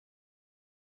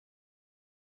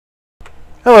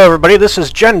Hello everybody, this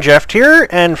is Gen Jeff here,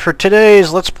 and for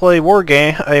today's Let's Play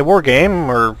Wargame,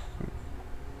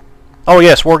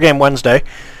 Wargame Wednesday.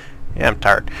 Yeah, I'm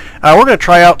tired. We're going to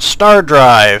try out Star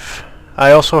Drive.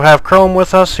 I also have Chrome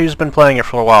with us, he's been playing it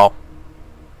for a while.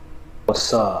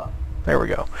 What's up? There we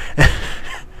go.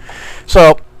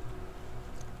 So,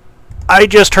 I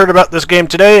just heard about this game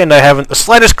today, and I haven't the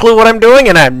slightest clue what I'm doing,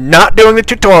 and I'm not doing the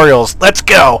tutorials. Let's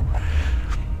go!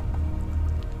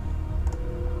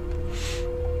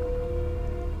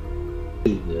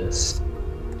 Do this.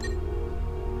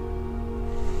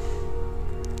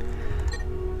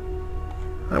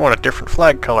 I want a different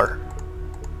flag color.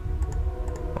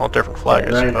 Well, different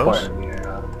flag, I suppose.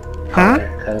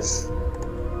 Color, because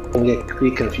it can be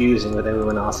confusing with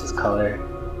everyone else's color.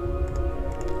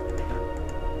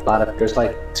 There's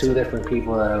like two different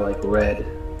people that are like red.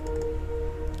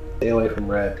 Stay away from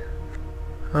red.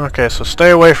 Okay, so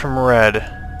stay away from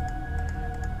red.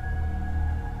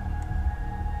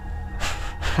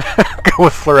 Go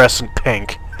with fluorescent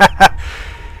pink.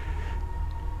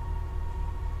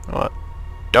 What?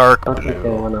 Dark I don't think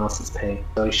blue. anyone else is pink,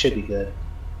 so you should be good.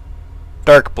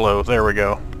 Dark blue, there we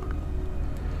go.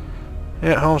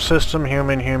 Yeah, home system,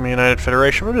 human, United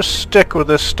Federation. We'll just stick with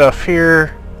this stuff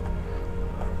here.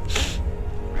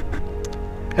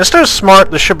 Instead of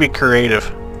smart, this should be creative.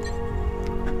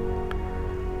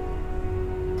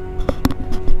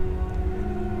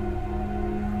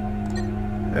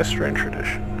 History and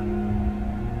tradition.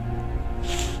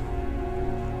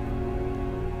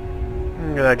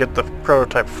 I'm gonna get the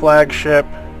prototype flagship.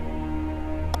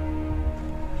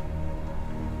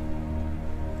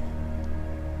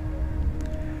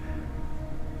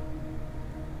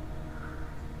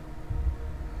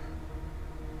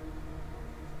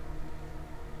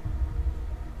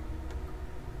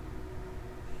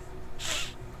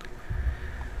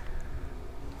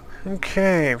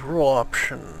 Okay, rule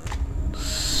options.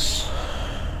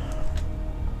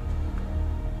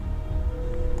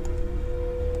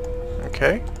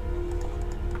 Okay.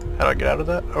 How do I get out of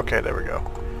that? Okay, there we go.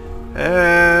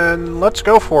 And let's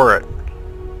go for it.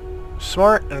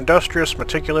 Smart, industrious,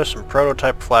 meticulous, and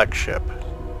prototype flagship.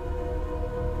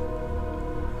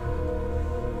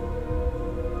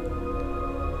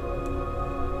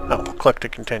 Oh, click to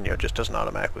continue. It just doesn't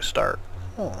automatically start.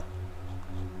 Oh.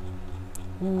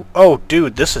 Oh,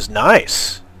 dude, this is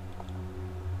nice.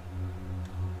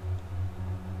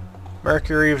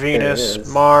 Mercury, Venus,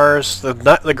 Mars. The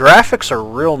graphics are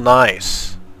real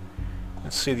nice.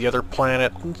 Let's see the other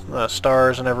planet,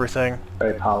 stars and everything.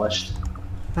 Very polished.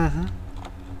 Mm-hmm.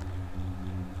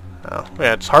 Oh,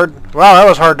 yeah, it's hard. Wow, that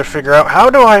was hard to figure out.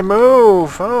 How do I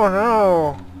move? Oh,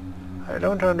 no. I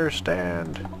don't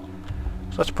understand.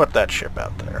 So let's put that ship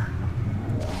out there.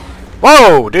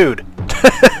 Whoa, dude.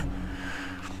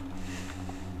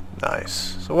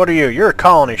 Nice. So what are you? You're a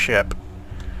colony ship.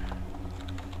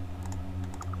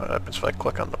 What happens if I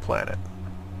click on the planet?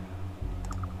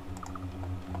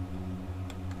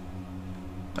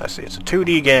 I see, it's a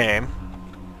 2D game.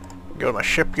 Go to my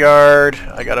shipyard.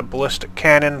 I got a ballistic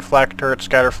cannon, flak turret,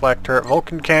 scatter flak turret,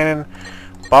 Vulcan cannon,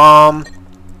 bomb.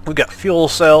 We got fuel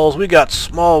cells. We got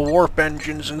small warp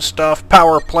engines and stuff,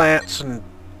 power plants and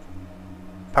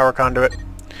power conduit.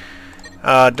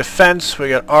 Defense, we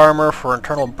got armor for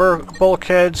internal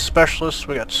bulkheads, specialists,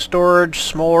 we got storage,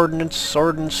 small ordnance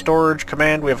storage,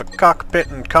 command, we have a cockpit,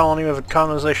 and colony, we have a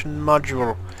colonization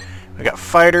module. We got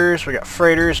fighters, we got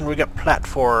freighters, and we got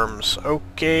platforms.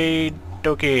 Okay,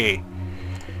 dokie.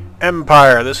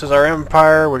 Empire, this is our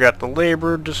empire, we got the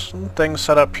labor thing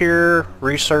set up here,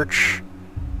 research,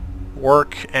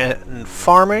 work, and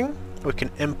farming. We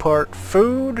can import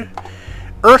food.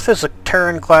 Earth is a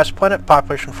Terran-class planet,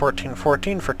 population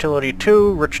 1414, fertility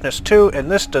 2, richness 2, and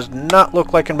this does not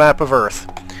look like a map of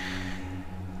Earth.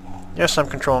 Yes, I'm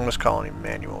controlling this colony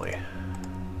manually.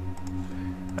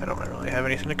 I don't really have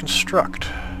anything to construct.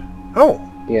 Oh!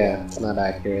 Yeah, it's not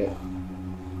accurate.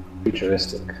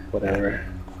 Futuristic, whatever.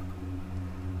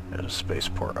 There's a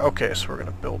spaceport. Okay, so we're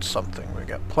gonna build something. We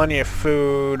got plenty of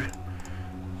food.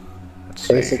 Let's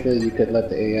see. Basically, you could let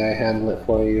the AI handle it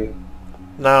for you.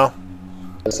 No.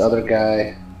 This other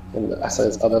guy, and I said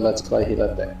his other Let's Play, he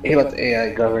let the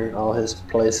AI govern all his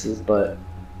places, but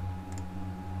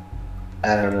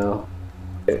I don't know.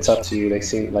 It's up to you. They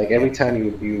seem like every time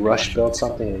you rush build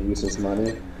something, it uses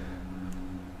money.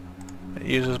 It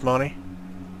uses money?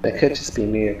 It could just be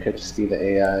me, it could just be the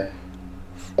AI.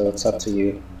 So it's up to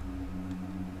you.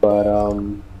 But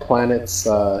planets,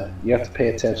 you have to pay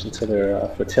attention to their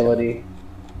fertility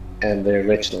and their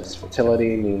richness.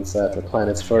 Fertility means that the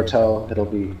planet's fertile. It'll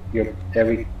be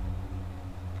every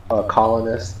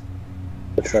colonist,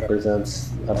 which represents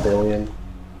 1 billion,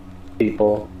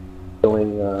 people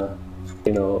doing,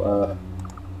 the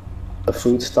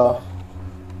food stuff.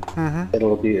 Mm-hmm.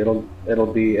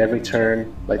 It'll be every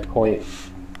turn, like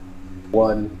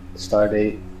 0.1 star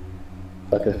date.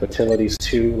 Like if fertility's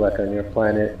 2, like on your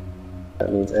planet,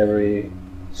 that means every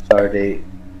star date,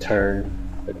 turn,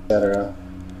 etc.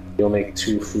 You'll make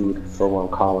 2 food for 1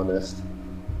 colonist.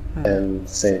 And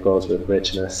same goes with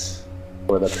richness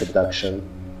for the production.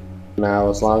 Now,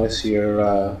 as long as you're,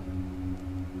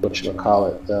 the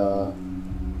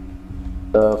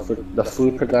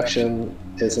food production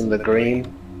is in the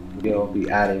green, you'll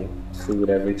be adding food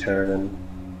every turn, and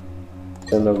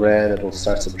in the red, it'll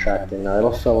start subtracting. Now,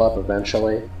 it'll fill up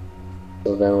eventually.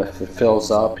 So then, if it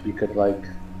fills up, you could like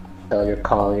tell your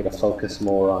colony to focus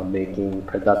more on making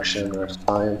production or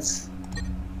science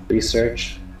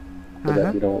research, so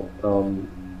that you don't.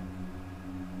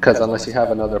 Because unless you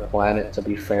have another planet to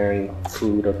be ferrying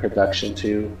food or production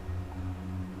to,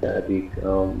 that'd be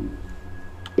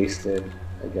wasted,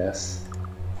 I guess.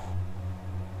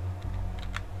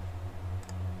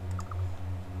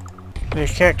 You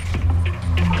can't.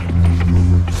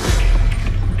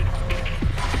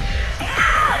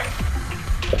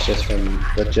 That's just from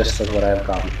the gist of what I've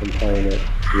gotten from playing it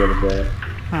the other day.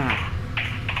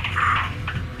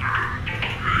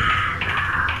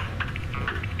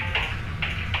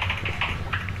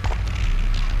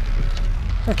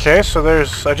 Okay, so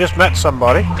I just met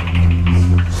somebody.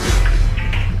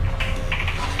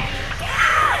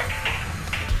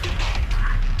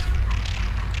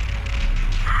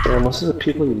 Yeah, most of the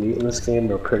people you meet in this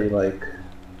game are pretty like,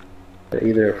 they're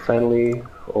either friendly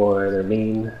or they're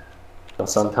mean.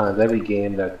 Sometimes every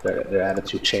game their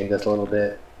attitude changes a little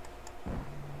bit.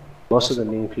 Most of the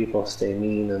mean people stay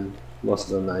mean, and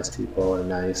most of the nice people are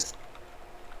nice.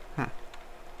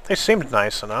 They seemed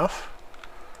nice enough.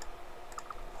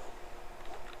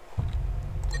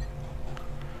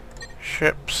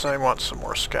 Ships, I want some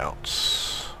more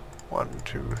scouts. 1,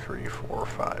 2, 3, 4,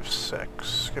 5,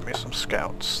 6. Give me some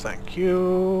scouts, thank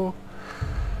you.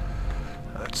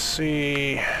 Let's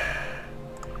see.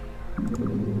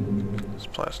 This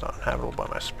planet's not inhabitable by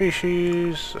my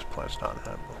species. This planet's not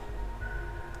inhabitable.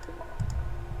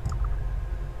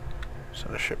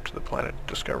 Send a ship to the planet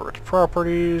to discover its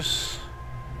properties.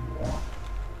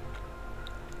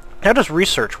 How does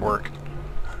research work?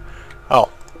 Oh.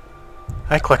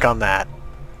 I click on that.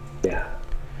 Yeah.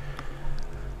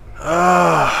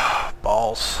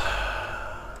 Balls.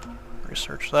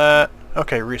 Research that.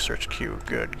 Okay, research queue.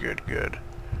 Good, good, good.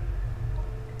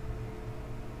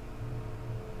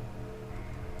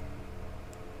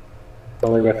 The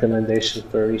only recommendation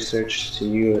for research to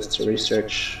you is to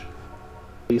research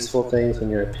peaceful things when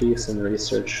you're at peace, and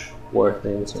research war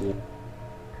things when you...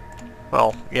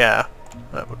 Well, yeah,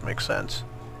 that would make sense.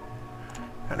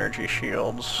 Energy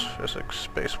shields, physics,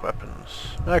 space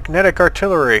weapons, magnetic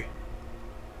artillery.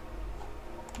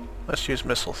 Let's use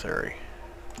missile theory.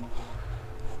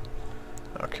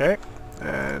 Okay,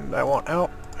 and I want out.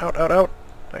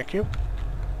 Thank you.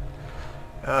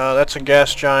 That's a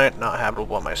gas giant, not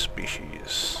habitable by my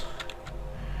species.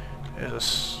 There's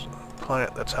this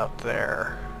planet that's out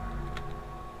there.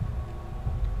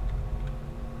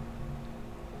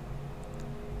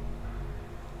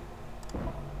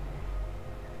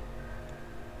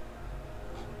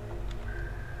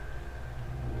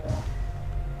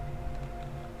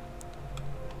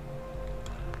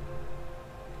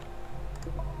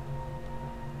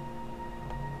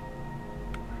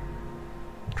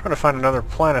 Trying to find another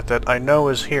planet that I know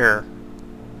is here.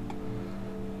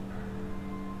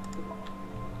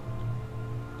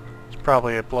 It's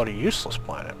probably a bloody useless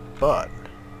planet, but...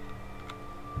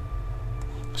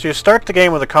 So you start the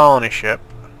game with a colony ship.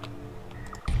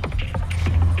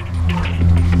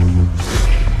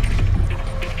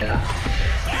 Yeah.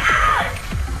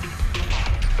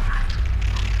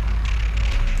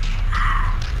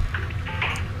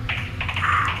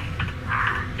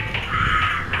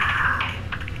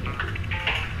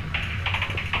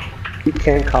 You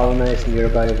can colonize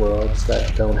nearby worlds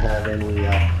that don't have any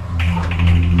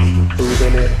food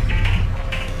in it.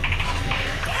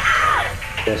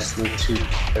 Just need to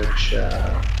search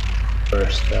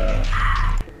first.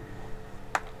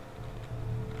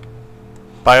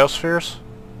 Biospheres?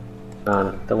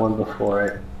 The one before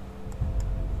it.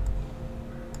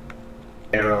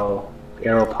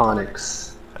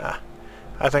 Aeroponics. Ah,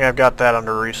 I think I've got that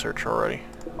under research already.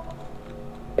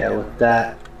 Yeah, with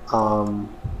that, of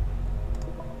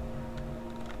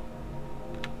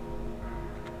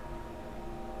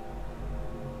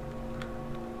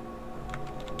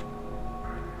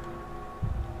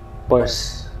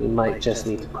course, we might just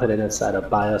need to put it inside a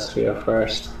biosphere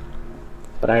first.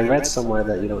 But I read somewhere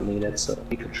that you don't need it, so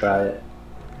you could try it.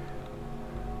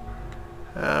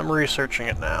 I'm researching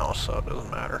it now, so it doesn't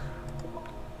matter.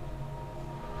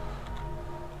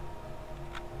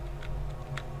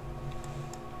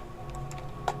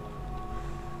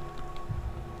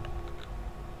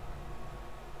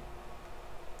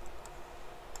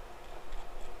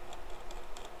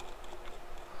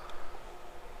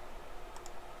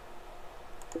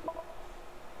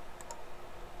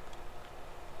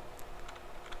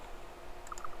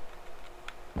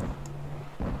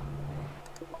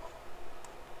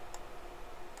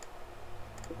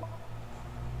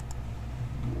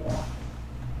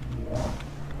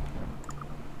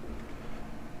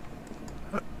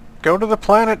 Go to the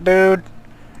planet, dude.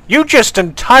 You just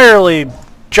entirely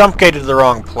jump-gated to the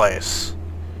wrong place.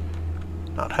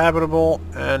 Not habitable,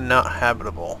 and not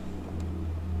habitable.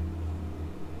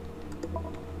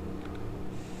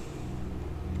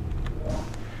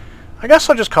 I guess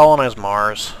I'll just colonize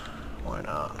Mars. Why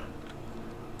not?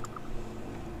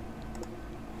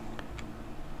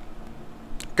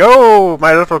 Go,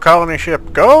 my little colony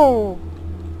ship, go!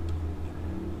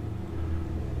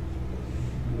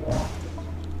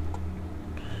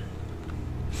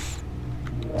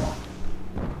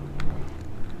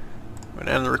 I'm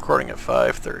gonna end the recording at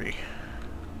 5:30.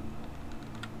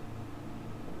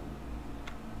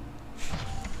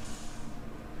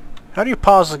 How do you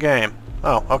pause the game?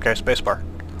 Oh, okay, spacebar.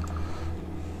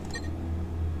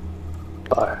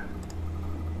 Bar.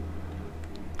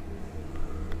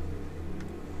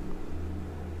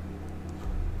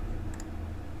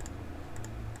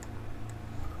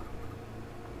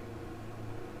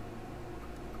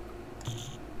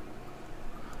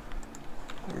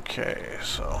 Okay,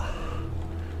 so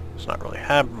it's not really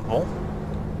habitable.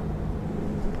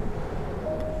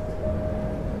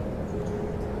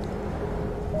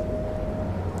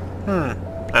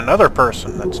 Another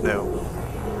person that's new.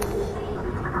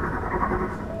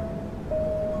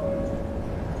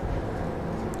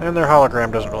 And their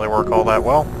hologram doesn't really work all that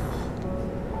well.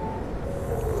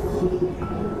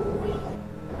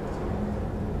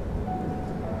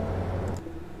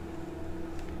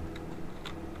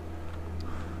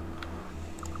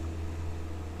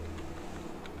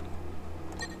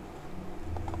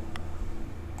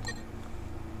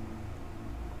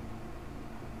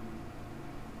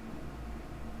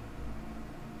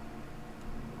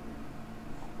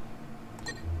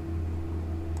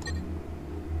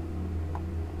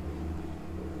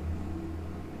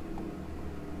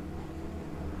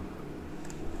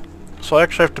 So I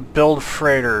actually have to build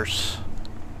freighters.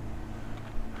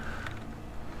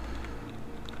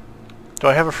 Do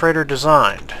I have a freighter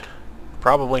designed?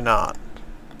 Probably not.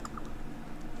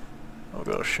 I'll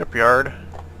go to shipyard.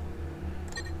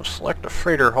 I'll select a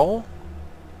freighter hull.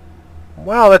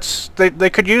 Wow, that's they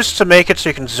could use to make it so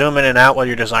you can zoom in and out while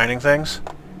you're designing things.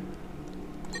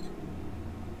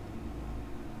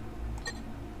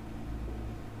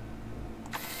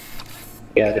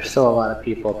 Yeah, there's still a lot of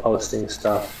people posting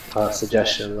stuff,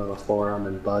 suggestions on the forum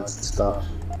and buds and stuff.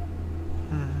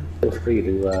 Feel free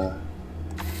to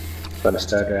go to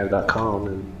stardrive.com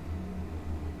and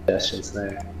suggestions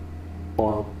there.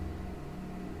 Forum.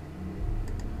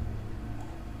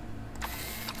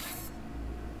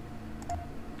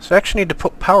 So I actually need to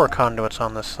put power conduits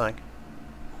on this thing.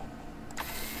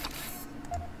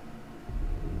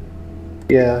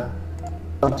 Yeah,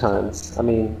 sometimes. I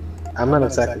mean, I'm not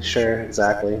exactly sure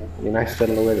exactly. I mean, I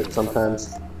fiddle with it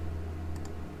sometimes.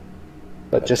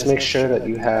 But just make sure that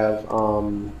you have,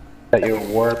 that your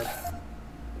warp,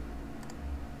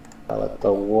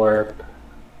 the warp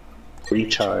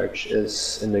recharge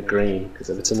is in the green, because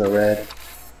if it's in the red,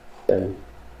 then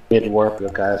mid-warp your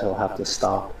guys will have to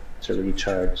stop to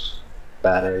recharge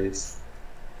batteries.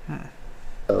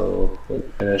 So, we'll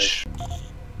finish.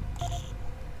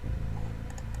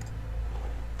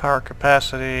 Power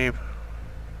capacity,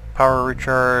 power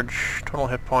recharge, total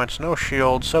hit points, no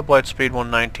shield, sublight speed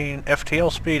 119,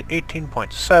 FTL speed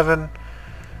 18.7.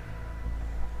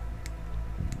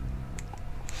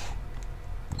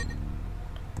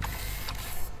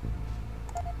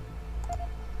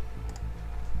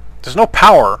 There's no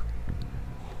power,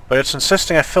 but it's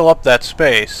insisting I fill up that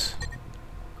space.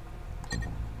 Of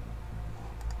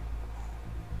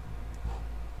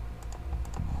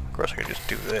course I could just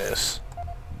do this.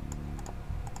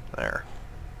 There.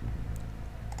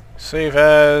 Save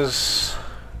as...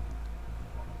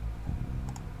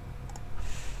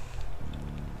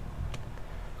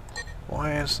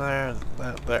 Why is there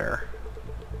that there?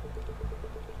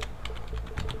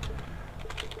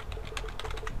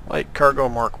 Light Cargo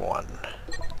Mark 1.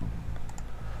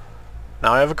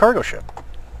 Now I have a cargo ship.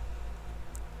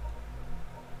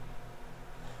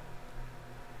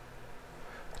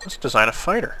 Let's design a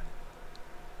fighter.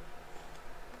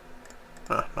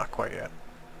 Not quite yet.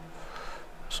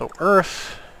 So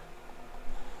Earth,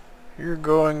 you're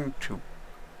going to...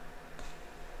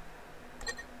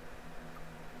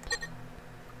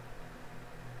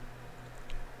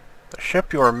 The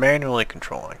ship you are manually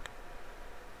controlling.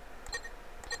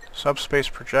 Subspace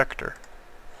projector.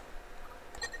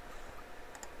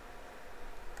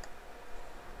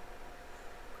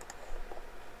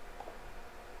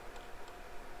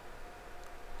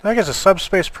 What does a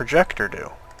subspace projector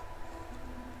do?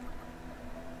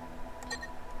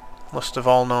 List of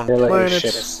all known planets. planets. Let your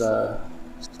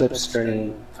ships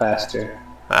slipstream faster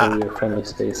through your friendly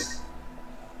space.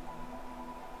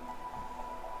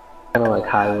 Kind of like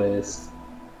highways.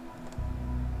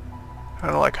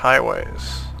 Kind of like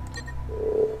highways.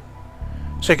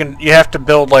 So you have to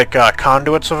build like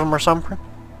conduits of them or something.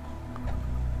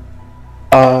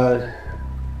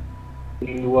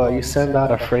 You send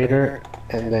out a freighter,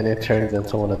 and then it turns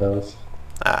into one of those.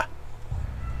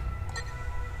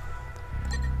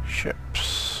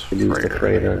 Ships. You use the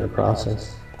freighter in the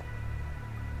process.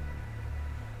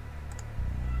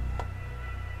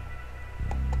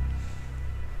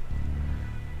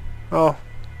 Oh,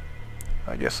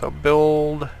 I guess I'll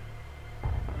build...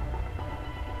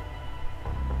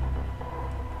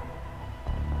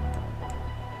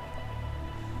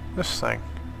 this thing.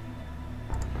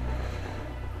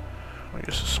 I'll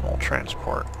use a small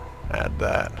transport. Add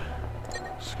that.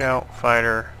 Scout,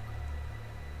 fighter.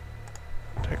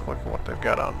 Take a look at what they've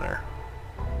got on there.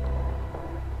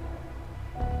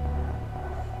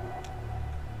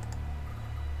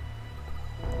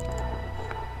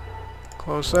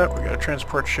 Close that. We got a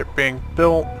transport ship being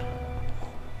built.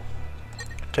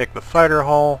 Take the fighter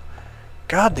hull.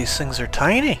 God, these things are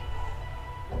tiny.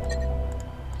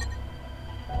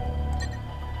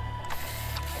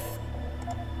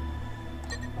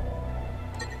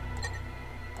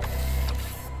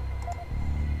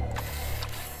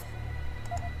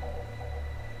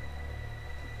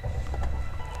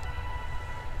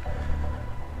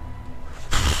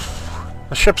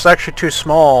 The ship's actually too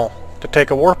small to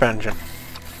take a warp engine.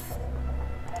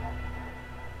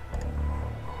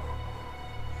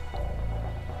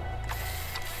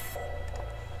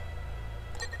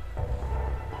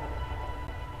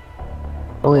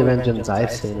 Only engines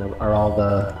I've seen are all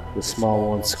the small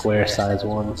ones, square size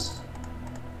ones.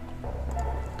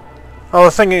 Oh,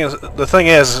 the thing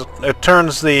is, it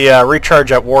turns the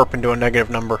recharge at warp into a negative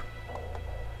number.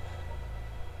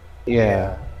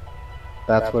 Yeah,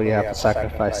 that's where you have to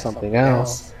sacrifice something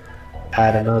else.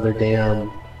 Add another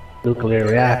damn nuclear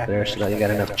reactor so that you got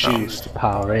enough juice to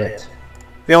power it.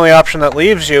 The only option that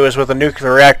leaves you is with a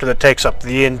nuclear reactor that takes up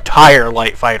the entire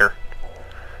light fighter.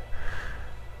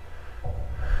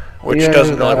 Which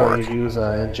doesn't really work. You use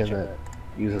an engine that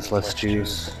uses less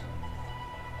juice.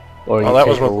 Or you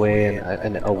take away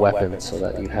a weapon so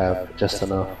that you have just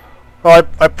enough. Well,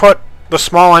 I put the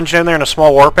small engine in there and a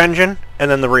small warp engine, and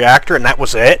then the reactor, and that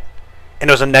was it. And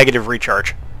it was a negative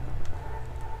recharge.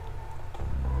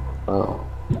 Oh,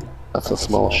 that's a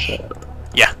small ship.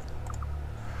 Yeah.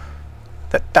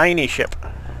 That tiny ship.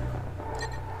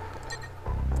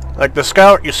 Like the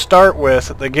Scout you start with,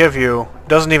 that they give you,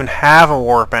 doesn't even have a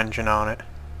warp engine on it.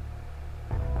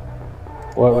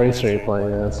 What race are you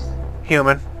playing as?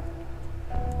 Human.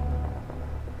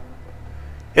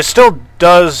 It still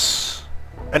does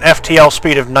an FTL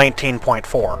speed of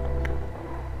 19.4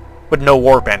 with no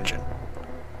warp engine.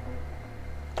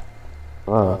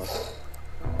 Oh, that's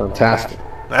fantastic.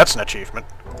 That's an achievement.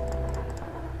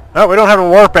 Oh, we don't have a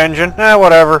warp engine.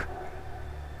 Whatever.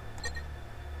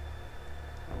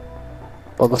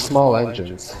 Well, the small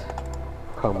engines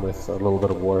come with a little bit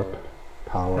of warp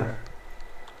power.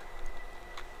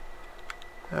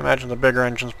 I imagine the bigger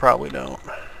engines probably don't.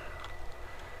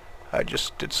 I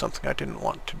just did something I didn't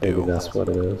want to do. Maybe that's what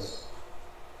it is.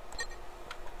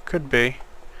 Could be.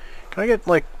 Can I get,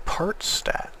 like, part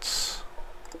stats?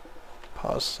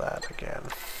 Pause that again.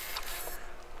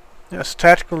 Yes,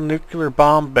 tactical nuclear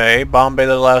bomb bay. Bomb bay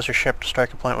that allows your ship to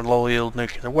strike a planet with low-yield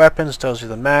nuclear weapons. Tells you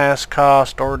the mass,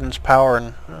 cost, ordnance, power,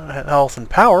 and health and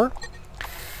power.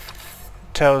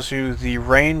 Tells you the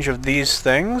range of these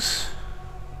things.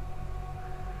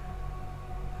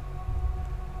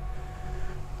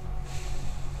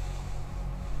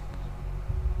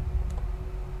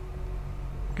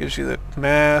 Gives you the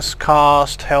mass,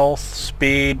 cost, health,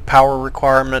 speed, power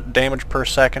requirement, damage per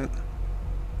second.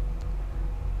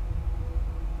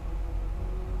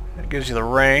 It gives you the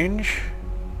range.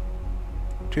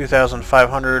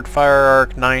 2,500 fire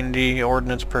arc, 90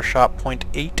 ordnance per shot,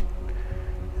 0.8.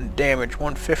 And damage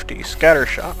 150. Scatter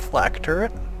shot, flak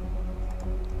turret.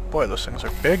 boy, those things are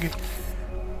big.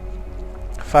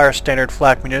 Fire standard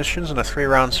flak munitions and a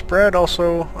 3-round spread.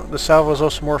 Also, the salvo is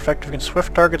also more effective against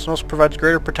swift targets and also provides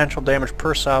greater potential damage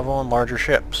per salvo on larger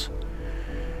ships.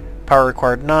 Power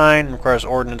required 9, requires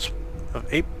ordnance of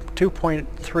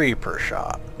 2.3 per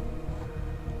shot.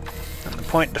 And the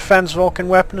point defense Vulcan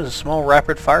weapon is a small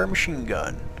rapid-fire machine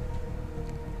gun.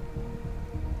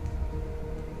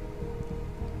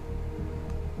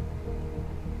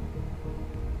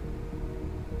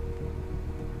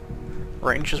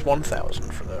 Range is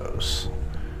 1,000 for those.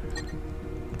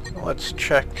 Let's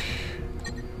check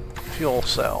fuel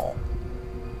cell.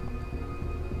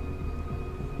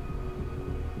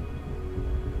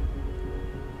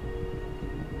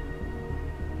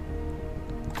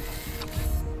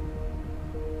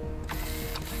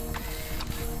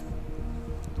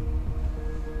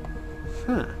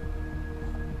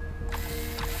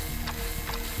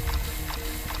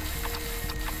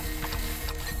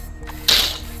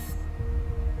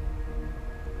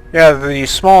 Yeah, the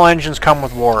small engines come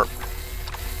with warp.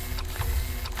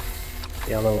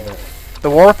 Yeah, a little bit. The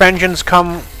warp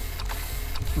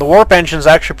engines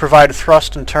actually provide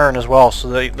thrust and turn as well, so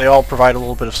they all provide a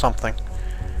little bit of something.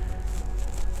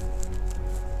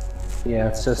 Yeah,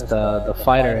 it's just the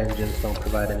fighter engines don't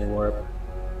provide any warp.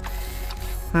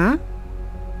 Hmm?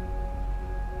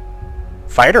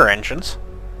 Fighter engines?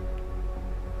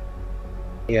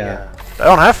 Yeah. I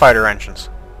don't have fighter engines.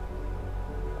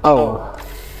 Oh.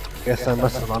 Guess I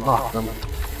must have unlocked them.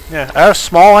 Yeah, I have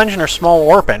small engine or small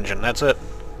warp engine, that's it.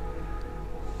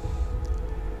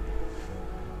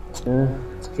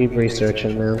 Let's keep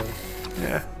researching, man.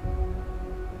 Yeah.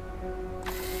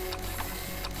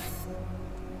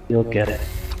 You'll get it.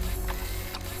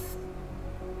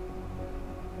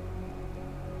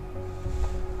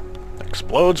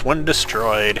 Explodes when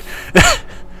destroyed.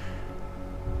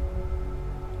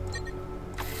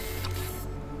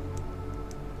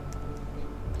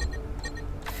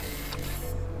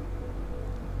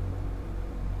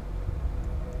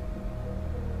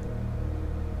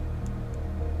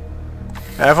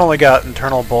 I've only got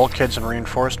internal bulkheads and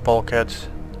reinforced bulkheads.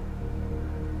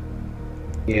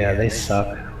 Yeah, they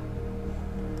suck.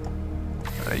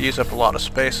 They use up a lot of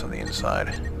space on the inside.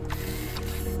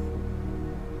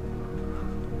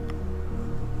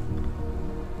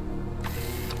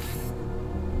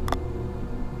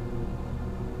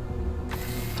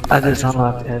 I just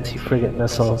unlocked anti-frigate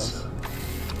missiles.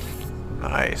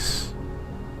 Nice.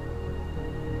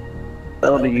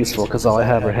 That'll be useful because all I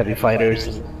have are heavy fighters.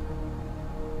 And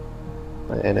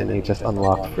my enemy just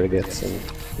unlocked frigates and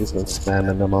he's been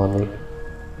spamming them on me.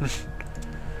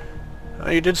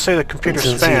 You did say the computer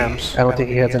spams. I don't think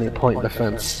he has any point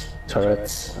defense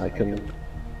turrets. I can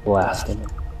blast him.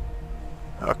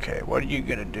 Okay, what are you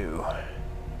gonna do?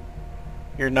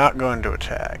 You're not going to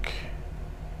attack.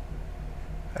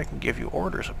 I can give you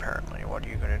orders apparently. What are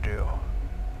you gonna do?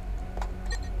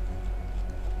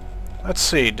 Let's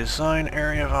see, design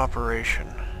area of operation.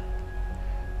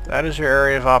 That is your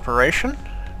area of operation,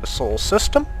 the Sol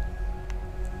system.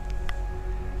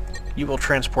 You will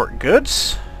transport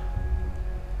goods.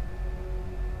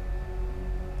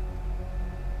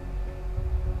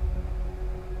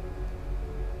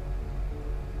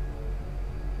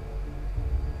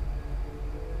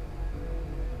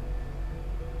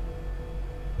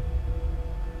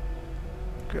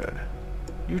 Good.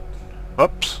 You...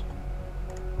 Oops.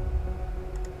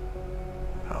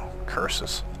 Oh,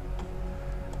 curses.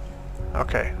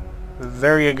 Okay.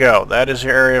 There you go. That is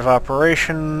your area of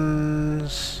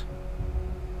operations.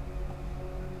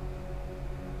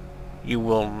 You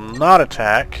will not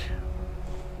attack.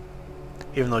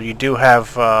 Even though you do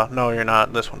have... no, you're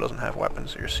not. This one doesn't have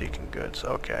weapons. You're seeking goods.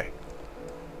 Okay.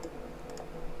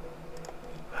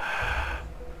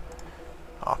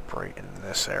 Operate in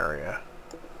this area.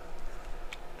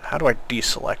 How do I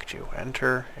deselect you?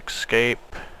 Enter,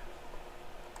 escape.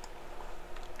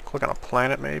 Click on a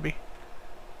planet, maybe?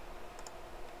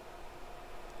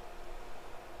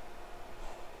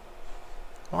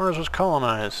 Mars was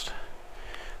colonized.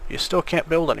 You still can't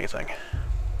build anything.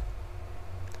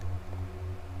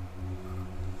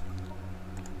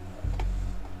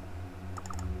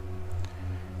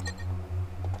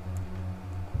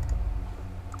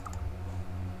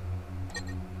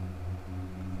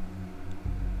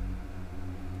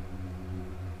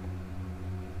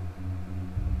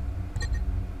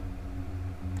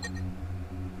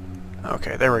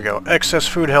 Okay, there we go. Excess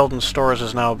food held in stores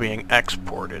is now being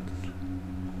exported.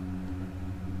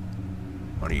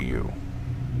 What are you?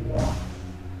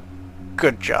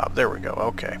 Good job. There we go.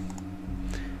 Okay.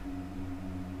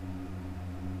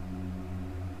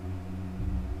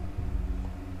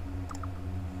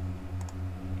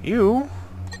 You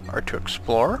are to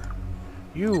explore.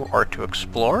 You are to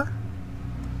explore.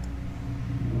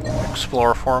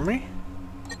 Explore for me.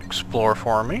 Explore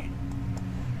for me.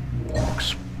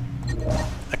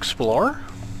 Explore.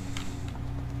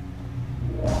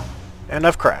 And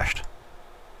I've crashed.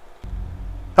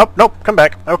 Oh, nope, come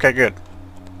back. Okay, good.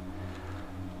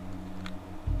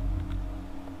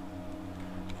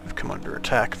 We've come under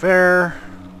attack there.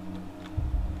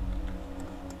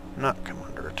 Not come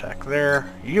under attack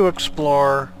there. You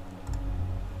explore.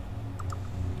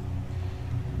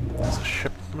 There's a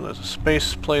ship, there's a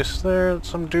space place there that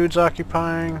some dude's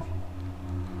occupying.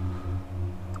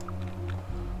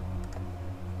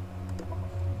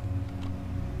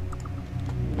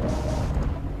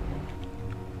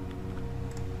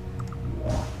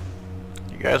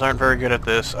 You guys aren't very good at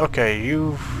this. Okay,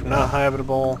 you've not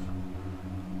habitable.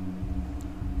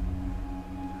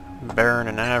 Barren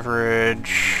and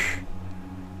average.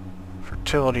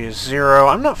 Fertility is 0.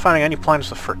 I'm not finding any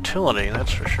planets with fertility,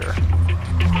 that's for sure.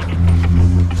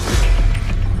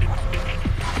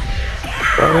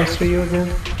 What race are you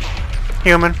again?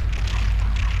 Human.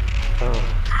 Oh.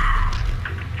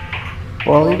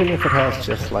 Well, even if it has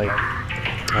just like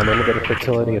a little bit of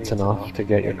fertility, it's enough to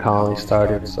get your colony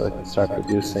started so it can start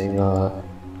producing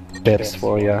bits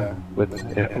for you,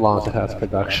 as long as it has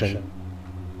production.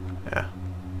 Yeah.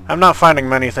 I'm not finding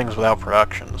many things without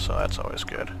production, so that's always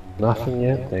good. Nothing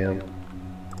yet? Damn.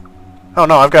 Oh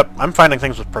no, I'm finding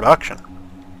things with production.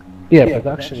 Yeah,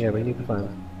 production, yeah, we need to find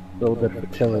a little bit of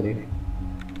fertility.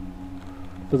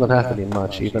 Doesn't have to be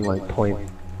much, even like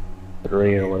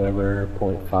 0.3 or whatever,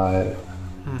 0.5.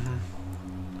 Mm-hmm.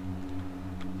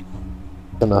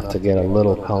 Enough to get a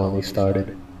little colony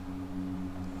started.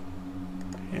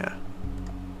 Yeah.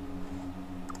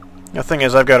 The thing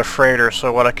is, I've got a freighter,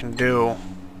 so what I can do...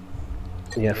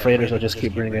 Yeah, freighters will just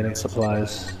keep bringing in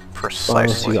supplies.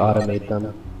 Precisely. As long as you automate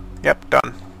them. Yep,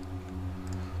 done.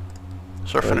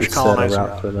 So we're finished Set a colonizing.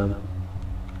 route for them.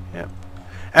 Yep.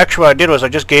 Actually, what I did was I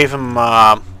just gave them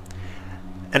an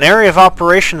area of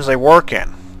operations they work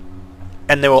in,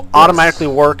 and they will automatically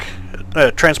work,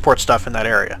 transport stuff in that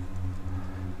area.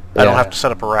 I don't have to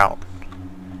set up a route.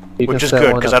 Which is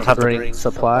good, because I don't have to bring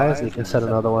supplies. You can set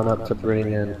another one up to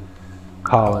bring in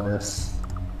colonists.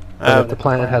 But if the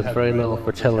planet has very little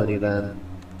fertility, then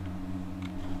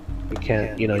you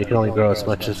can't. You can only grow as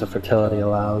much as the fertility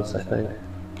allows, I think.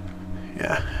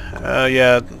 Yeah.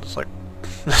 Yeah. It's like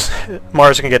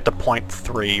Mars can get to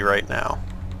 0.3 right now.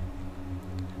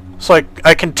 It's like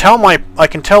I can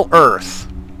tell Earth,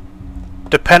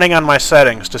 depending on my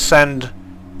settings, to send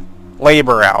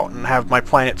labor out and have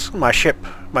my ship,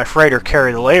 my freighter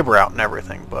carry the labor out and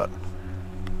everything, but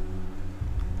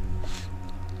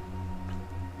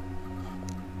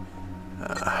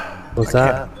what's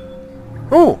that?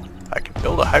 Ooh, I can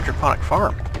build a hydroponic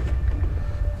farm.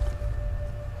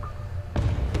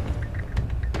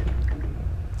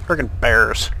 Friggin'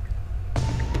 bears.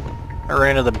 I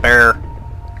ran into the bear.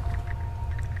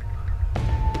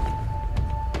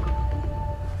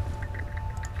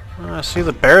 I see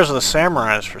the bears are the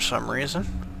samurais for some reason.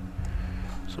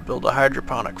 So build a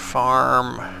hydroponic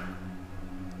farm.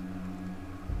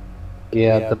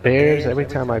 Yeah, the bears, every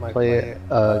time I play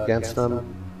against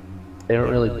them, they don't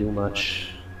really do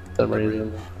much for some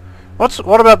reason.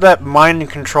 What about that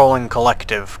mind-controlling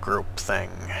collective group thing?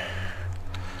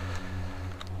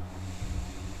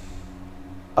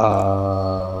 Who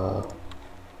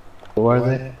are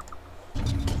they?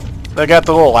 They got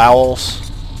the little owls.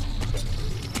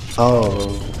 Oh,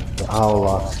 the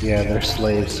Owlocks. Yeah, they're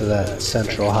slaves to that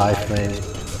central hive thing.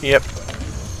 Yep.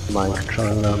 Mind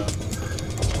controlling them.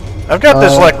 I've got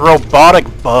this like robotic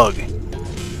bug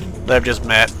that I've just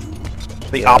met.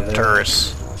 The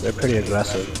Opterus. They're pretty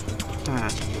aggressive.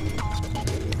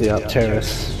 The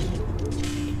Opterus.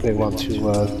 They want to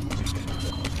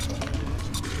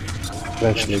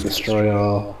eventually destroy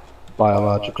all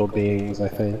biological beings, I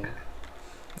think.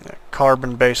 Yeah,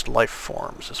 carbon-based life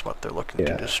forms is what they're looking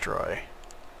to destroy.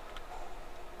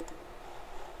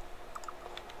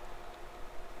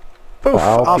 Poof!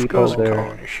 Off goes a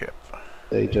colony ship.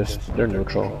 They're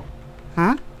neutral.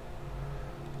 Hmm?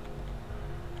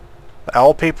 The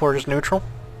owl people are just neutral?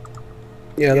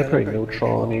 Yeah, they're pretty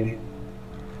neutral. I mean,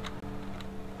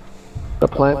 the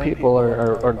plant people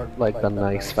are like the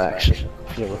nice faction,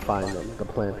 if you ever find them. The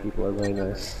plant people are very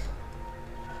nice.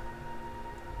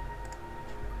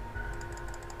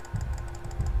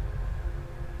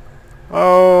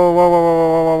 Oh, whoa, whoa, whoa,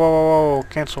 whoa, whoa, whoa, whoa, whoa,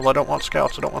 cancel. I don't want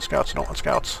scouts, I don't want scouts, I don't want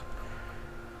scouts.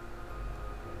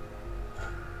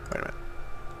 Wait a minute.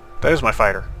 That is my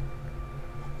fighter.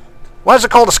 Why is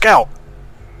it called a scout?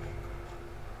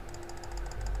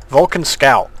 Vulcan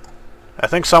Scout. I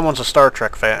think someone's a Star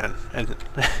Trek fan. And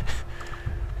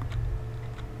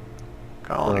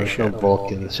colony There's no ship.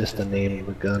 Vulcan, it's just the name of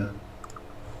a gun.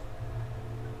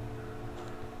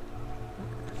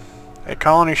 Hey,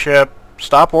 colony ship,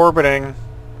 stop orbiting.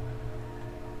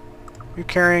 You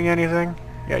carrying anything?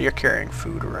 Yeah, you're carrying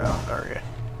food around, are you?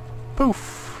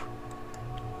 Poof.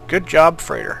 Good job,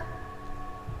 freighter.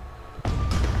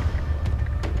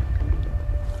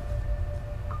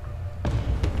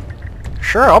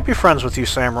 Sure, I'll be friends with you,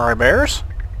 samurai bears.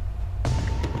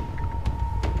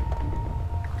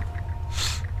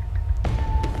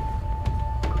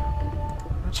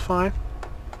 That's fine.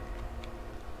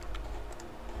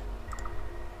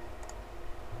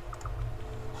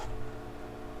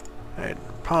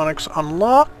 Hydroponics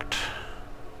unlocked.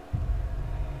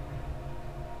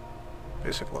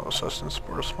 Basic level sustenance,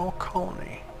 support a small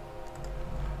colony.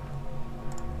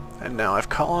 And now I've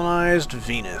colonized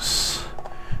Venus.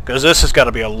 Because this has got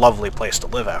to be a lovely place to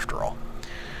live after all.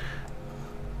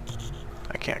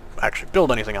 I can't actually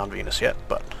build anything on Venus yet,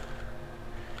 but...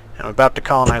 I'm about to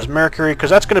colonize Mercury, because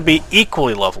that's going to be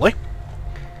equally lovely.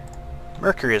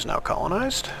 Mercury is now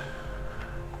colonized.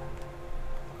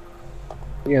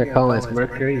 You're gonna colonize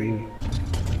Mercury, you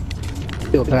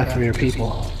feel bad for your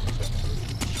people.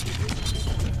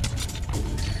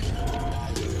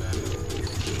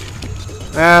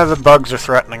 The bugs are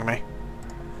threatening me.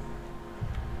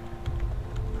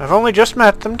 I've only just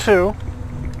met them, too.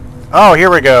 Oh,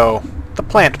 here we go. The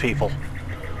plant people.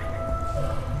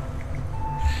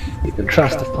 You can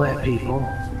trust the plant people.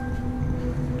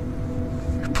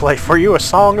 Play for you a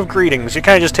song of greetings. You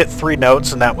kind of just hit 3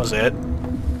 notes and that was it.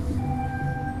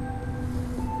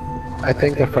 I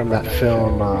think they're from that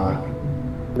film,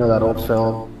 you know that old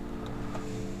film?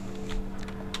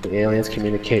 The aliens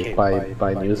communicate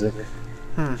by music.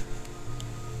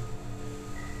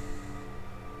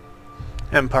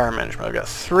 Empire management. I've got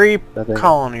 3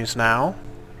 colonies now.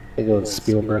 I think it was a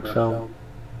Spielberg film.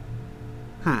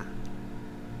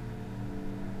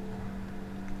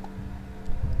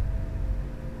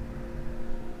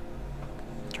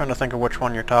 Trying to think of which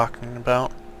one you're talking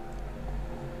about.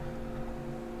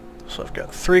 So I've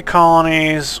got 3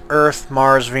 colonies: Earth,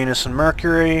 Mars, Venus, and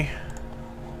Mercury.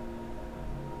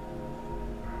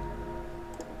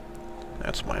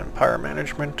 That's my empire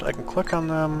management. I can click on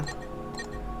them.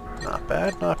 Not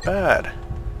bad, not bad.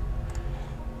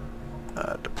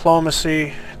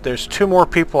 Diplomacy. There's 2 more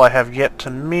people I have yet to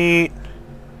meet.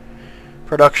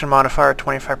 Production modifier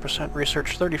 25%,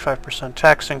 research 35%,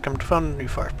 tax income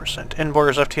 25%,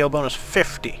 in-borders FTL bonus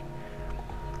 50.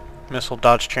 Missile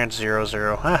dodge chance 0,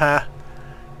 haha.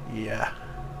 Yeah.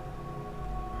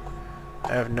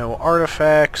 I have no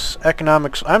artifacts.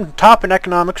 Economics. I'm top in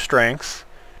economic strength.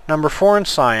 Number 4 in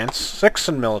science. 6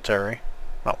 in military.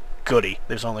 Oh, goody.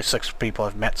 There's only 6 people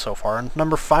I've met so far. And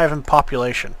number 5 in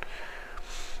population.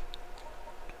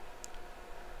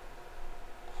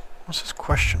 What's this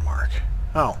question mark?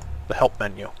 Oh, the help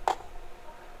menu.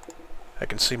 I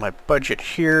can see my budget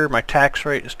here. My tax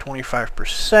rate is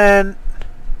 25%.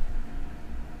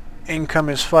 Income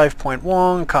is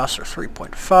 5.1. Costs are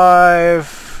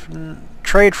 3.5.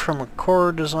 Trade from a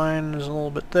core design is a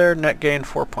little bit there. Net gain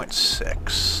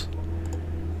 4.6.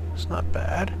 It's not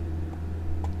bad.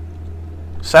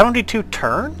 72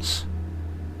 turns?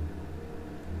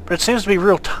 But it seems to be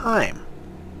real time.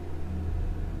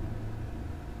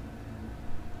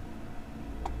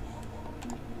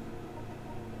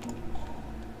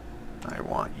 I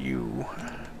want you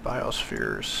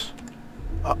biospheres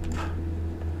up.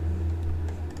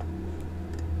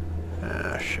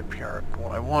 Shipyard.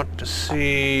 What I want to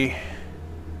see...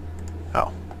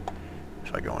 Oh.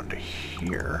 So I go into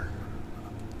here.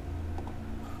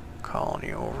 Colony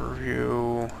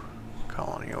overview.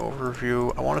 Colony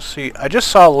overview. I want to see... I just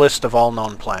saw a list of all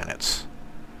known planets.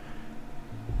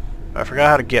 I forgot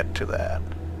how to get to that.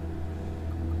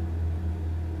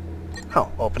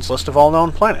 Oh, opens list of all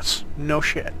known planets. No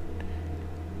shit.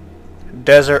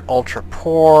 Desert, ultra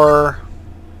poor.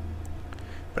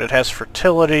 But it has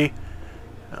fertility.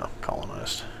 Oh,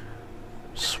 colonized.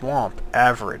 Swamp,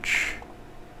 average.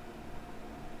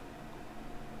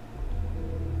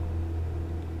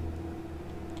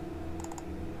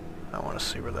 I want to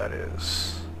see where that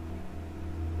is.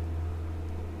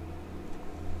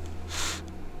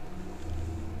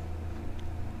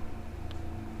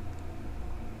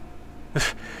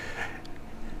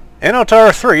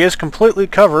 Enotar 3 is completely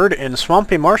covered in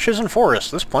swampy marshes and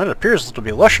forests. This planet appears to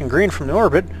be lush and green from the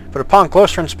orbit, but upon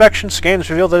closer inspection,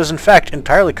 scans reveal that it is in fact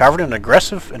entirely covered in an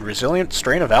aggressive and resilient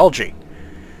strain of algae.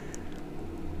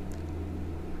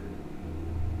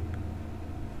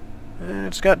 And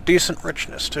it's got decent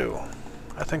richness, too.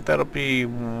 I think that'll be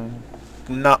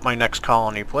not my next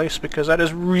colony place, because that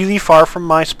is really far from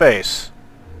my space.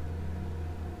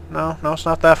 No, it's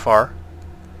not that far.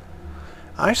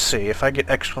 I see. If I get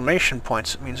exclamation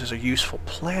points, it means there's a useful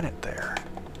planet there.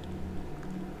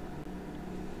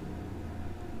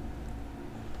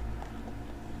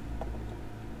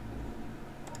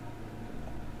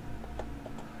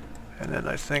 And then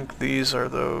I think these are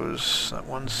that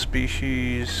one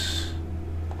species.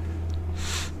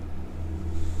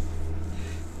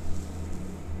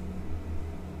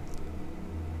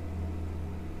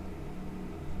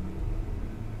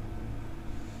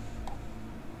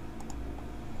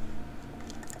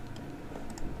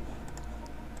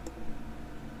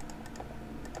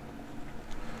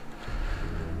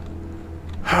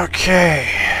 Okay.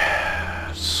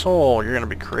 Sol, you're going to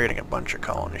be creating a bunch of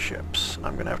colony ships.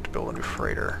 I'm going to have to build a new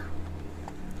freighter.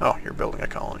 Oh, you're building a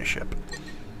colony ship.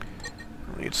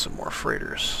 I need some more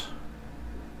freighters.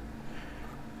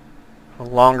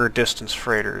 Longer distance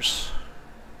freighters.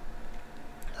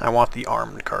 I want the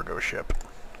armed cargo ship.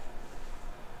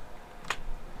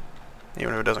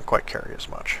 Even if it doesn't quite carry as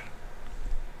much.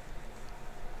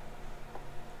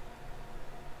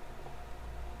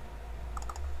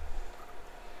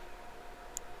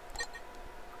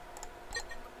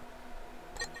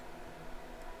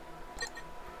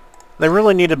 They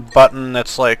really need a button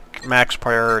that's like max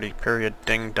priority, period,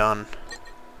 ding, done.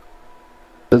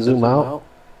 To zoom out?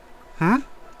 Hmm?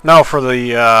 No, for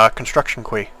the construction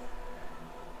queue.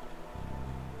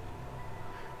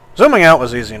 Zooming out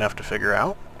was easy enough to figure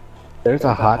out. There's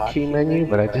a hotkey menu,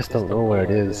 but I just don't know where it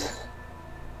is.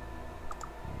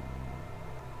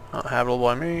 Habitable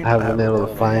by me. I haven't been able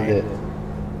to find it.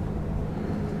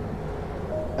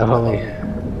 I've only...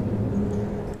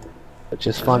 Which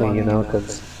is funny, you know,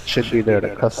 because it should be there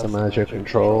to customize your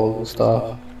controls and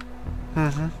stuff.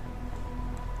 Mm-hmm.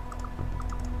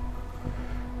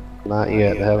 Not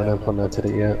yet, they haven't implemented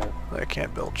it yet. They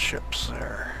can't build ships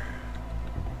there.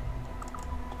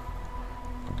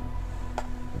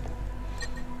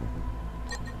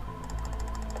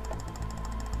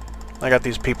 I got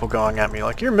these people going at me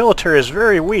like, your military is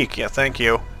very weak. Yeah, thank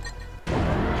you.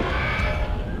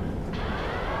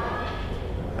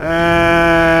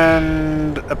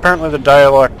 And apparently the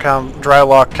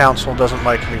Drylock Council doesn't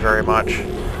like me very much.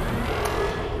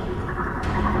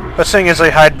 But seeing as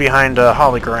they hide behind a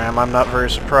hologram, I'm not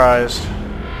very surprised.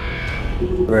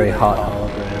 Very hot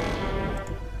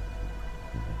hologram.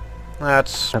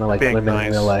 That's kind of like being living nice.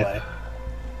 in real life.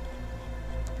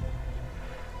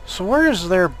 So where is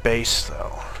their base,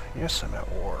 though? Yes, I'm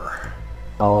at war.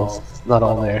 Oh, it's not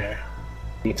all there.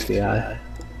 Meets the eye.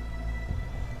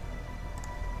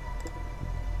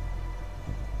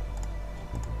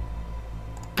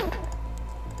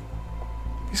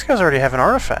 These guys already have an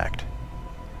artifact.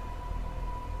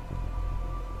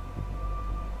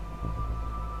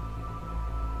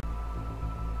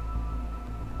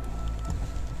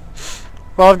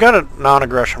 Well, I've got a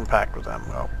non-aggression pact with them.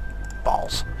 Oh,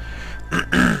 balls.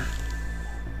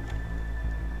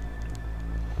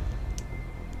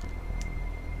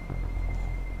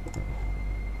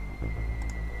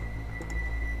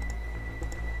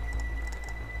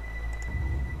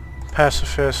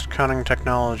 Pacifist, cunning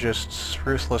technologists,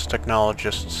 ruthless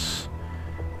technologists,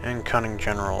 and cunning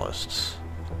generalists.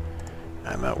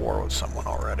 I'm at war with someone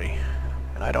already,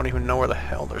 and I don't even know where the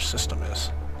hell their system is.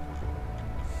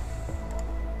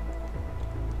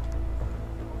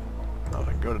 Oh,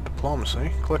 I can go to diplomacy,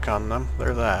 click on them,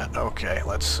 they're that. Okay,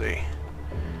 let's see.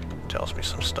 Tells me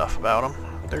some stuff about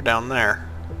them. They're down there.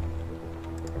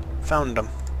 Found them.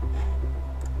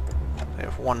 They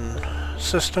have one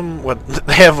system with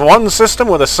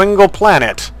a single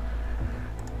planet.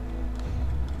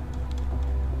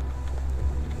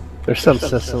 There's some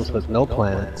systems with no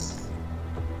planets.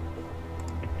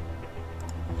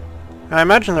 I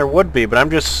imagine there would be, but I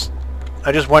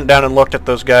just went down and looked at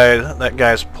that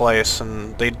guy's place,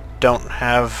 and they don't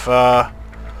have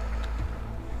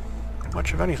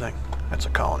much of anything. That's a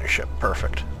colony ship.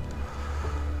 Perfect.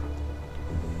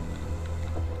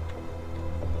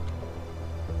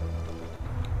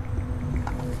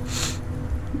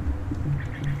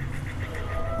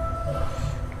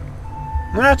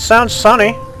 That sounds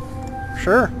sunny.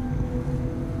 Sure.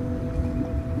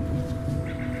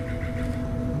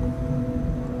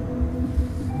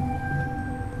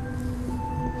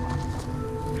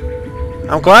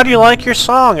 I'm glad you like your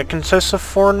song. It consists of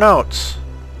 4 notes.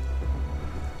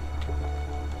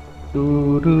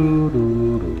 Do do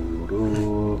do do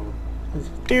do.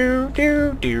 Do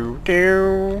do do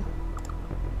do.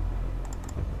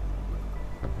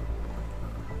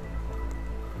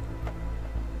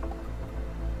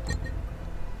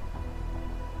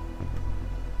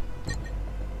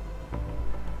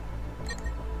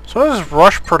 So what does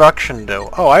rush production do?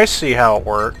 Oh, I see how it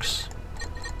works.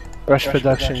 Rush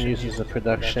production uses the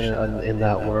production in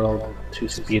that world to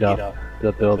speed up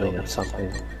the building of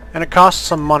something. And it costs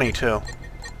some money too.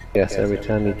 Yes, every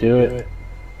time you do it,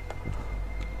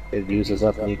 it uses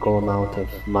up an equal amount of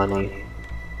money.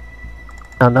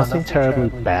 Now, nothing terribly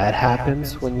bad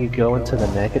happens when you go into the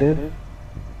negative.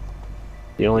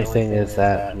 The only thing is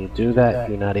that when you do that,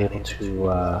 you're not able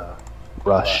to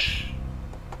rush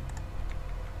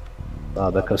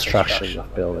the construction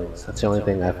of buildings. That's the only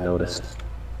thing I've noticed.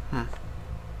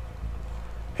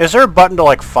 Is there a button to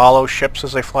like follow ships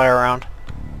as they fly around?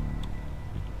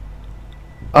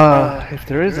 If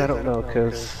there is, I don't know,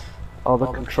 because all the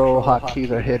control hotkeys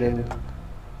are hidden.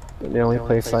 And the only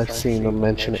place I've seen them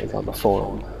mention it is on the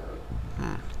forum.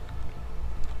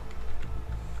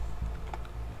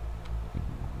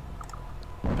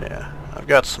 Yeah, I've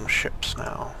got some ships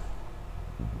now.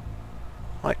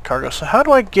 Light cargo. So how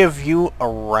do I give you a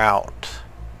route?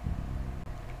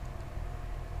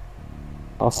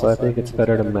 Also, I think it's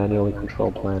better to manually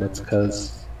control planets,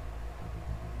 because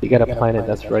you get a planet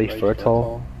that's very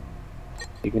fertile,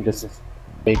 you can just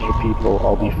make your people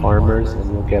all be farmers and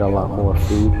you'll get a lot more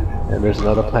food. And there's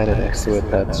another planet next to it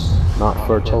that's not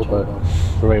fertile but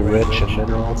very rich in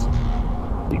minerals.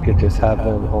 You could just have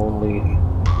them only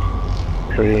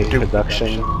create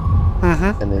production,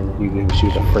 and then you can just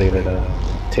use a freighter to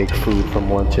take food from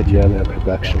one to the other,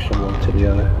 production from one to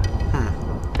the other.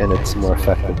 And it's more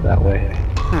effective that way.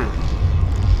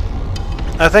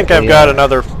 I think I've got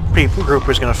another people group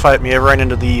who's going to fight me. I ran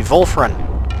into the Volfren.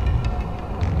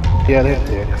 Yeah, they're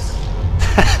dicks.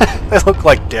 They look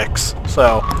like dicks,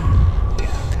 so...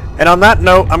 And on that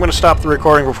note, I'm going to stop the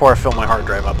recording before I fill my hard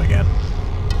drive up again.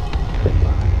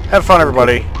 Have fun,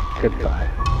 everybody. Goodbye.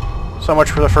 So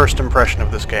much for the first impression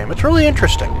of this game. It's really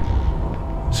interesting.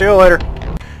 See you later.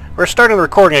 We're starting the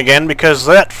recording again because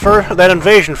that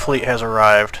invasion fleet has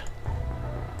arrived.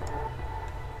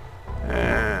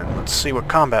 And let's see what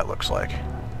combat looks like.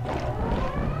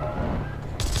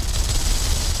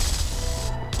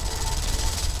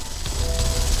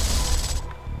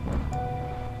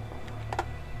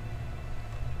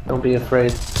 Don't be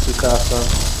afraid, Tsukasa.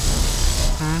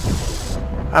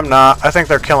 I'm not. I think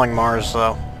they're killing Mars,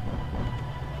 though.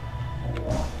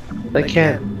 They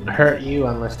can't hurt you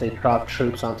unless they drop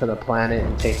troops onto the planet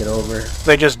and take it over.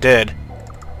 They just did.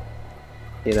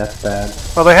 Yeah, that's bad.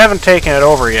 Well, they haven't taken it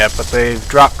over yet, but they've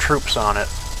dropped troops on it.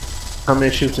 How many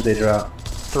troops did they drop?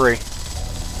 3.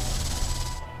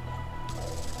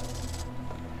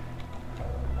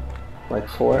 Like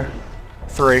 4?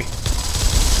 3.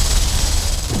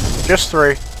 Just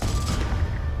 3.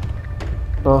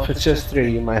 Well, if it's just 3,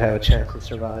 you might have a chance to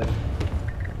survive.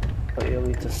 But you'll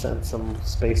need to send some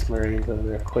Space Marines in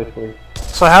there quickly.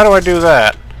 So how do I do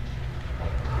that?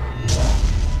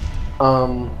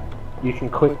 You can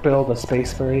quick build a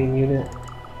Space Marine unit,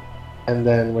 and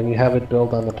then when you have it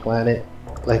built on the planet,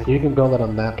 like you can build it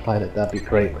on that planet, that'd be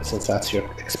great, but since that's your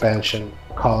expansion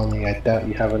colony, I doubt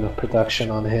you have enough production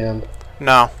on hand.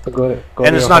 No. So go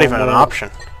and it's not even an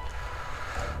option.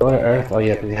 Go to Earth. Oh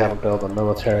yeah, because you haven't built a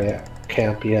military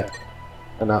camp yet.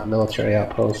 Or not military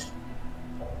outpost.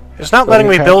 It's not letting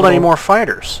me build any more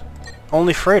fighters.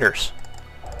 Only freighters.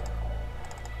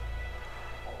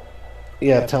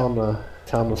 Yeah, tell them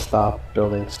to stop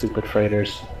building stupid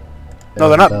freighters. No,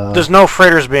 they're not. There's no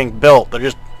freighters being built. They're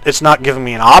just. It's not giving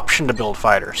me an option to build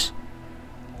fighters.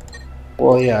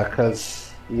 Well, yeah,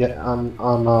 because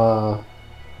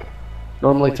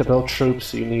normally to build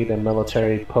troops you need a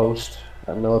military post,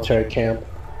 a military camp.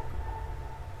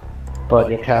 But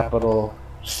your capital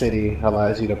city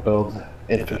allows you to build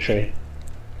infantry.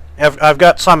 I've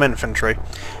got some infantry,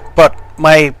 but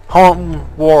my home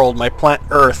world, my planet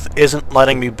Earth, isn't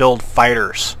letting me build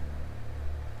fighters.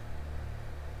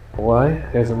 Why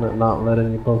isn't it not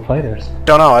letting you build fighters?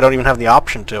 Don't know. I don't even have the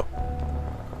option to.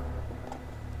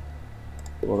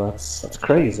 Well, that's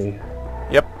crazy.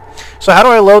 Yep. So how do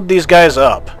I load these guys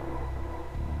up?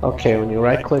 Okay, when you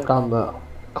right-click on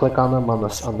them on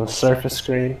the surface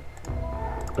screen.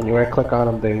 When you right-click on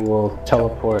them, they will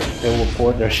teleport. They will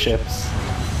board their ships.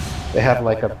 They have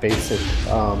like a basic,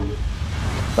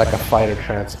 like a fighter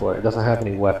transport. It doesn't have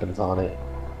any weapons on it,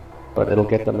 but it'll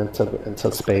get them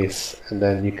into space, and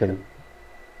then you can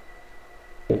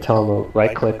tell them to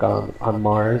right-click on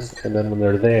Mars, and then when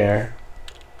they're there,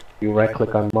 you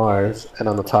right-click on Mars, and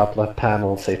on the top left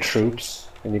panel say troops,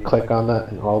 and you click on that,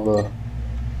 and all the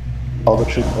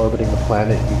troops orbiting the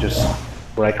planet, you just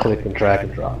right-click and drag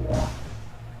and drop.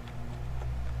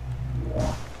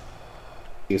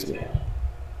 Excuse me.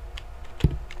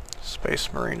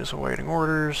 Space Marine is awaiting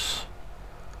orders.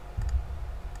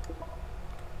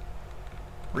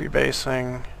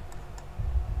 Rebasing.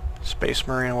 Space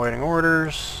Marine awaiting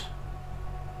orders.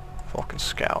 Vulcan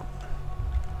Scout.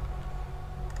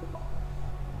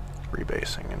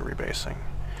 Rebasing and rebasing.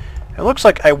 It looks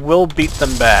like I will beat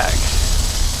them back.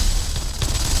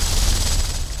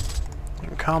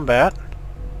 In combat.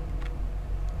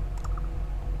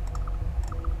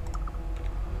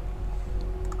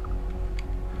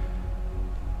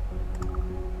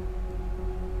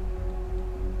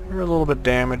 You're a little bit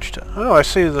damaged. Oh, I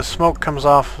see the smoke comes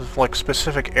off of like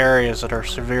specific areas that are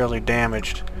severely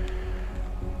damaged.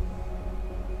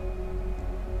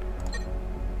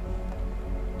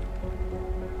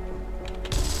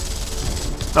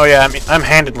 Oh yeah, I mean, I'm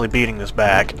handedly beating this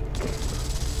back.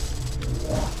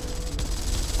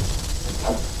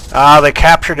 Ah, they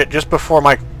captured it just before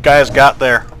my guys got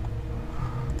there.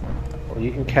 Well,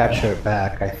 you can capture it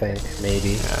back, I think,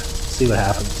 maybe. Yeah. See what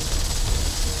happens.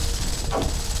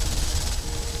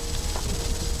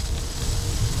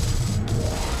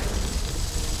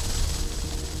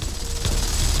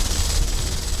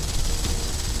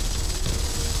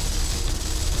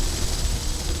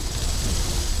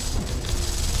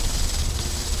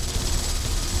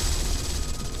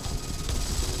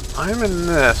 I'm in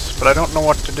this, but I don't know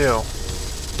what to do.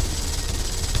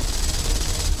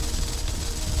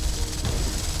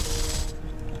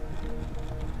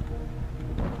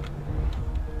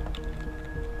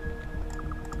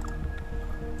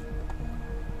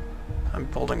 I'm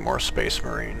building more Space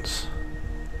Marines.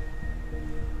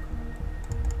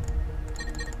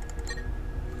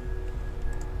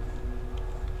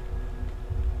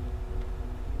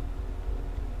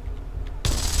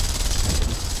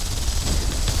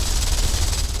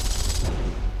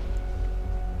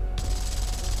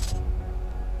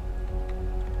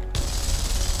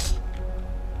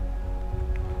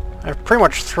 I've pretty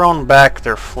much thrown back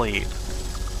their fleet.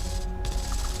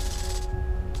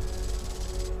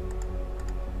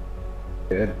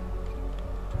 Good.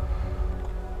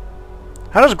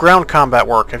 How does ground combat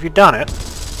work? Have you done it?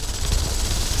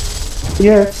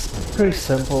 Yeah, it's pretty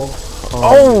simple.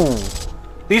 Oh!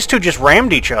 These two just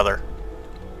rammed each other.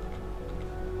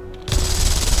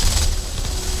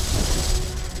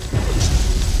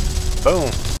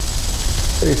 Boom.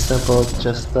 Pretty simple,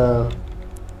 just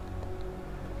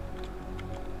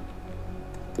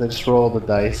just roll the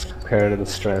dice compared to the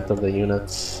strength of the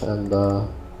units, and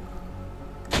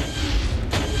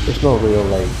there's no real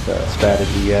like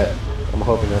strategy yet. I'm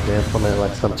hoping that they implement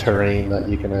like some terrain that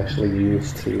you can actually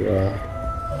use to, you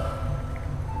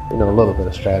know, a little bit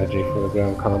of strategy for the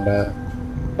ground combat.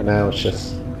 For now, it's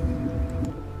just a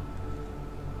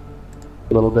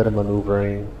little bit of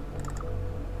maneuvering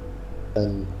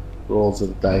and rolls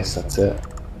of dice. That's it.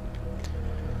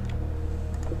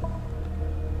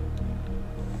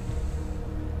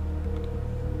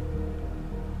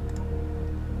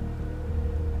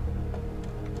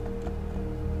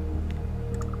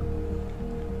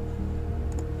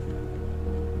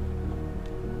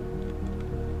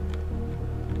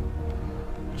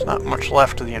 There's not much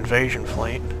left of the invasion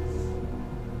fleet.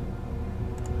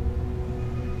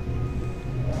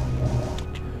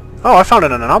 Oh, I found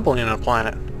an anomaly in a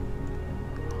planet.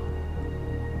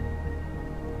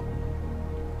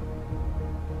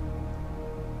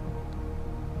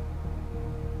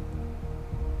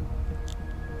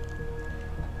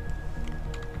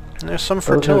 There's some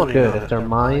fertility. Those are good. If they're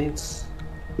mines,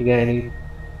 you get any.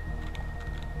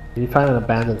 If you find an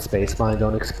abandoned space mine,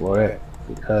 don't explore it,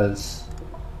 because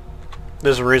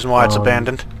there's a reason why it's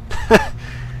abandoned. It's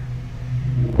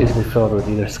usually filled with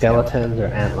either skeletons or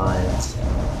antlions.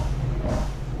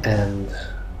 And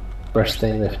first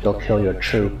thing, if they'll kill your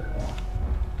troop,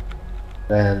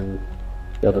 then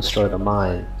they'll destroy the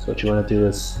mine. So what you want to do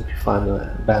is, if you find an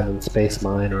abandoned space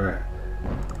mine, or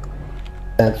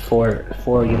send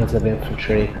four units of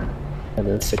infantry and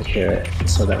then secure it,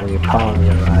 so that when your colony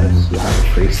arrives, you'll have a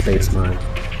free space mine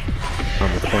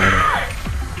on the planet.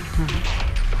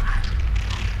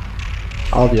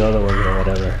 All the other ones are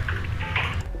whatever.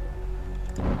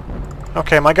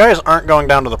 Okay, my guys aren't going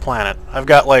down to the planet. I've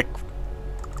got, like,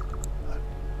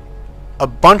 a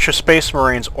bunch of Space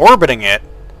Marines orbiting it,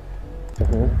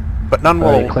 but none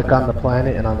will... You click on the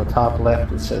planet, and on the top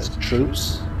left it says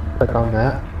troops. Click on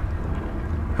that.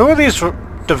 Who are these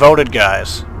devoted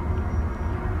guys?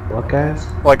 What guys?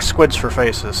 Like squids for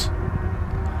faces.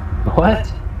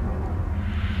 What?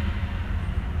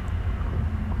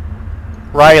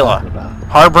 Ryla,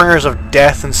 harbingers of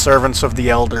death and servants of the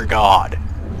Elder God.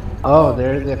 Oh,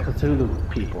 they're the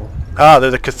Cthulhu people. Ah, they're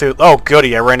the Cthulhu. Oh,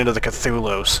 goody, I ran into the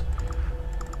Cthulhus.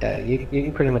 Yeah, you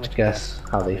can pretty much guess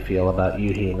how they feel about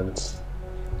you humans.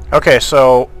 Okay,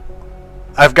 so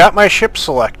I've got my ship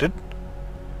selected.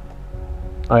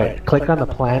 Alright, click on the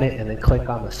planet and then click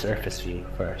on the surface view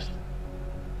first.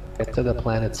 Get to the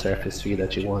planet surface view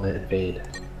that you want to invade.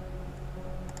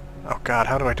 Oh god,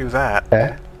 how do I do that?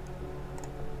 Okay.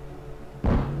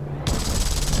 You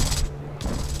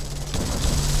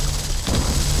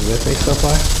with me so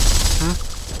far?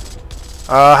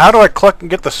 How do I click and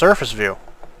get the surface view?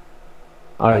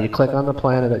 Alright, you click on the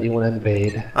planet that you want to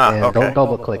invade, and okay. don't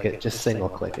double click it, just single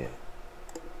click it.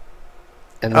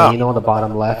 And then you know on the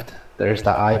bottom left, there's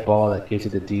the eyeball that gives you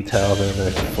the details, and then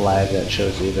there's a flag that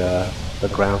shows you the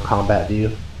ground combat view.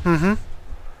 Mm-hmm.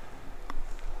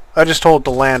 I just told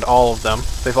to land all of them.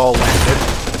 They've all landed.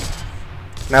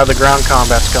 Now the ground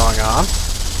combat's going on.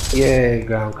 Yay,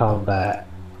 ground combat.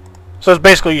 So it's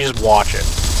basically you just watch it.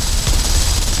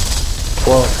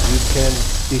 Well,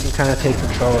 you can kind of take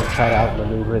control and try to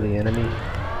outmaneuver the enemy.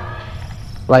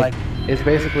 Like, it's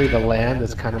basically the land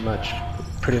is kind of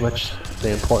pretty much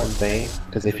the important thing,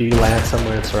 because if you land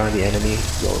somewhere and surround the enemy,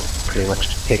 you'll pretty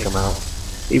much take them out,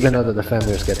 even though the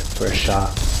defenders get the first shot.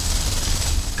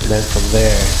 And then from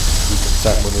there, you can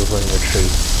start maneuvering your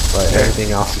troops, but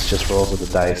everything else is just rolls of the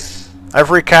dice. I've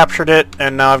recaptured it,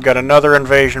 and now I've got another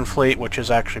invasion fleet, which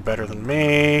is actually better than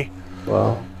me.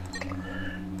 Well,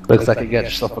 looks like you got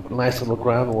yourself a nice little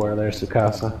ground war there,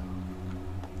 Sukasa.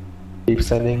 Keep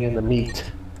sending in the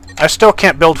meat. I still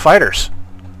can't build fighters.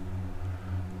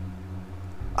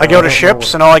 I go to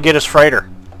ships, and all I get is freighter.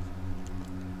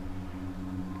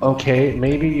 Okay,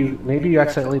 maybe you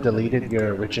accidentally deleted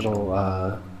your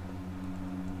original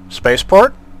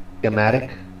Spaceport?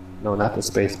 schematic. No, not the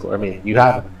spaceport. I mean, you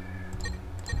have.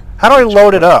 How do I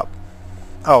load it up?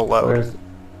 Oh, load.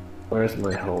 Where's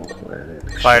my home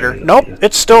planet? Fighter. Nope,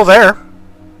 it's still there.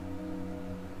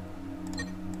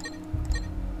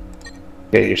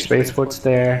 Okay, your spaceport's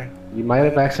there. You might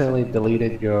have accidentally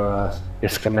deleted your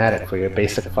schematic for your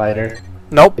basic fighter.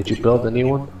 Nope. Did you build a new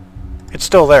one? It's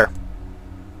still there.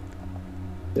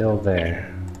 Still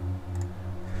there.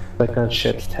 Click on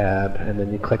Ships tab, and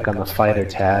then you click on the Fighter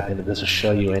tab, and it doesn't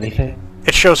show you anything.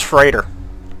 It shows freighter.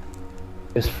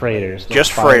 Just freighters. No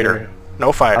Just freighter.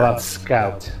 No fighter. How about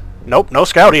Scout? Nope, no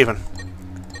scout even.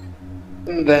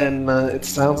 Then it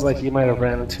sounds like you might have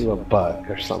ran into a bug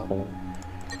or something.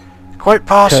 Quite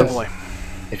possibly.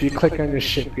 If you click on your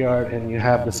shipyard and you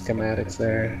have the schematics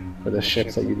there for the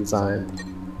ships that you designed,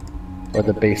 or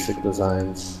the basic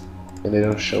designs, and they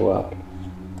don't show up.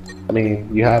 I mean,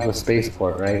 you have a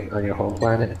spaceport, right, on your home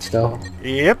planet still?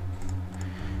 Yep.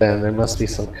 Then there must be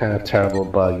some kind of terrible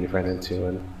bug you've run into,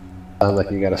 and sounds like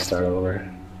you gotta start over.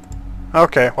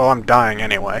 Okay, well I'm dying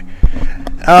anyway.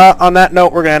 On that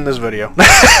note, we're gonna end this video.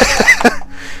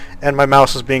 And my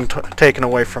mouse is being taken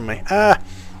away from me.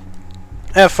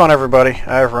 Have fun, everybody.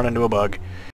 I've run into a bug.